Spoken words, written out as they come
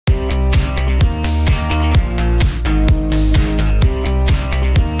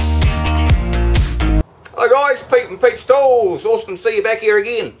from Pete's Tools. Awesome to see you back here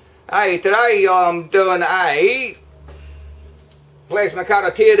again. Hey, today I'm doing a plasma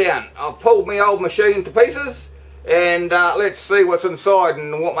cutter teardown. I've pulled my old machine to pieces and let's see what's inside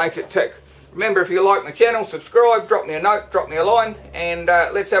and what makes it tick. Remember, if you like my channel, subscribe, drop me a note, drop me a line, and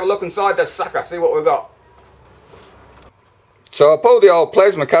let's have a look inside this sucker, see what we've got. So I pulled the old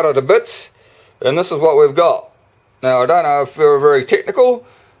plasma cutter to bits, and this is what we've got. Now I don't know if we're very technical,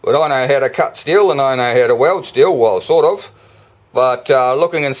 but I know how to cut steel and I know how to weld steel, well, sort of. But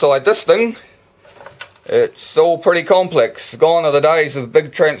looking inside this thing, it's all pretty complex. Gone are the days of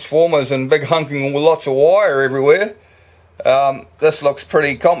big transformers and big hunking with lots of wire everywhere. This looks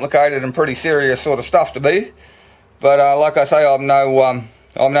pretty complicated and pretty serious sort of stuff to be. But like I say, I'm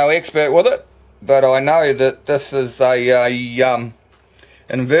no expert with it. But I know that this is a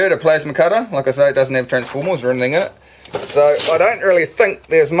inverter plasma cutter. Like I say, it doesn't have transformers or anything in it. So I don't really think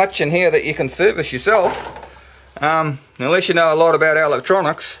there's much in here that you can service yourself. Unless you know a lot about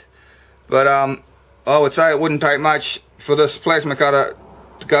electronics. But I would say it wouldn't take much for this plasma cutter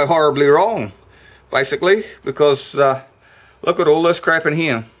to go horribly wrong. Basically. Because look at all this crap in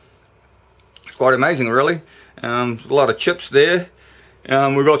here. It's quite amazing, really. There's a lot of chips there.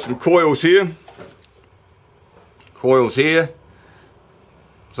 We've got some coils here. Coils here.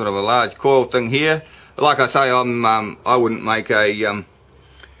 Sort of a large coil thing here. Like I say, I wouldn't make a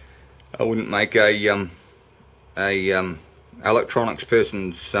electronics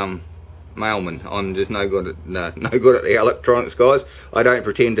person's mailman. I'm just no good at the electronics, guys. I don't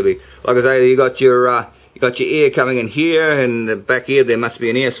pretend to be. Like I say, you got your air coming in here, and the back here there must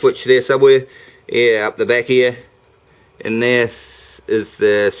be an air switch there somewhere. Yeah, up the back here, and there is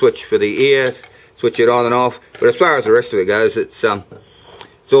the switch for the air. Switch it on and off. But as far as the rest of it goes, it's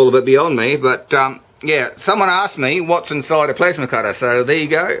all a bit beyond me. But yeah, someone asked me what's inside a plasma cutter, so there you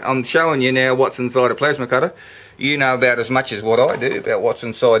go. I'm showing you now what's inside a plasma cutter. You know about as much as what I do about what's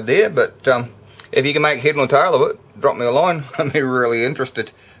inside there, but if you can make head or tail of it, drop me a line. I'd be really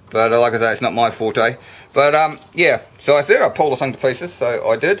interested. But like I say, it's not my forte. But yeah, so I said I'd pull the thing to pieces, so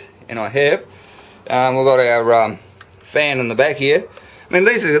I did, and I have. We've got our fan in the back here. I mean,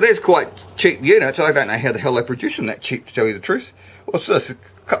 these quite cheap units. I don't know how the hell they produce them that cheap, to tell you the truth. What's this? A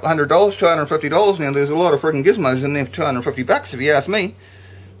couple $100, $250. Now, there's a lot of freaking gizmos in there for $250 if you ask me.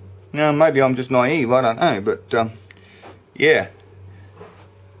 Now, maybe I'm just naive, I don't know, but yeah.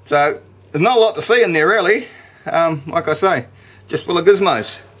 So, there's not a lot to see in there, really. Like I say, just full of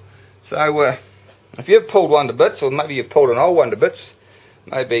gizmos. So, if you've pulled one to bits, or maybe you've pulled an old one to bits,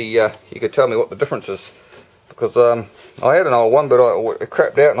 maybe you could tell me what the difference is. Because I had an old one, but it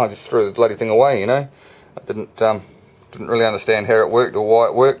crapped out and I just threw the bloody thing away, you know. I didn't really understand how it worked or why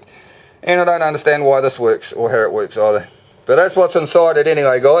it worked. And I don't understand why this works or how it works either. But that's what's inside it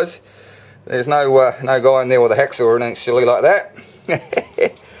anyway, guys. There's no guy in there with a hacksaw or anything silly like that.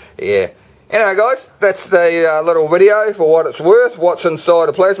 Yeah. Anyway, guys, that's the little video for what it's worth. What's inside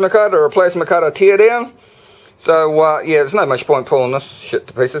a plasma cutter or a plasma cutter teardown. So, yeah, there's no much point pulling this shit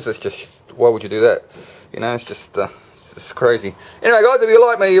to pieces. It's just, why would you do that? You know, it's just crazy. Anyway, guys, if you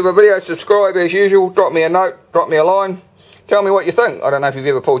like me, a video, subscribe as usual. Drop me a note, drop me a line. Tell me what you think. I don't know if you've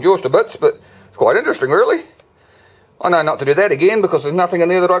ever pulled yours to bits, but it's quite interesting, really. I know not to do that again because there's nothing in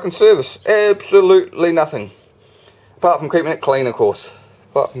there that I can service. Absolutely nothing. Apart from keeping it clean, of course.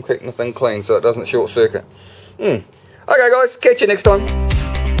 Apart from keeping the thing clean so it doesn't short circuit. Okay, guys, catch you next time.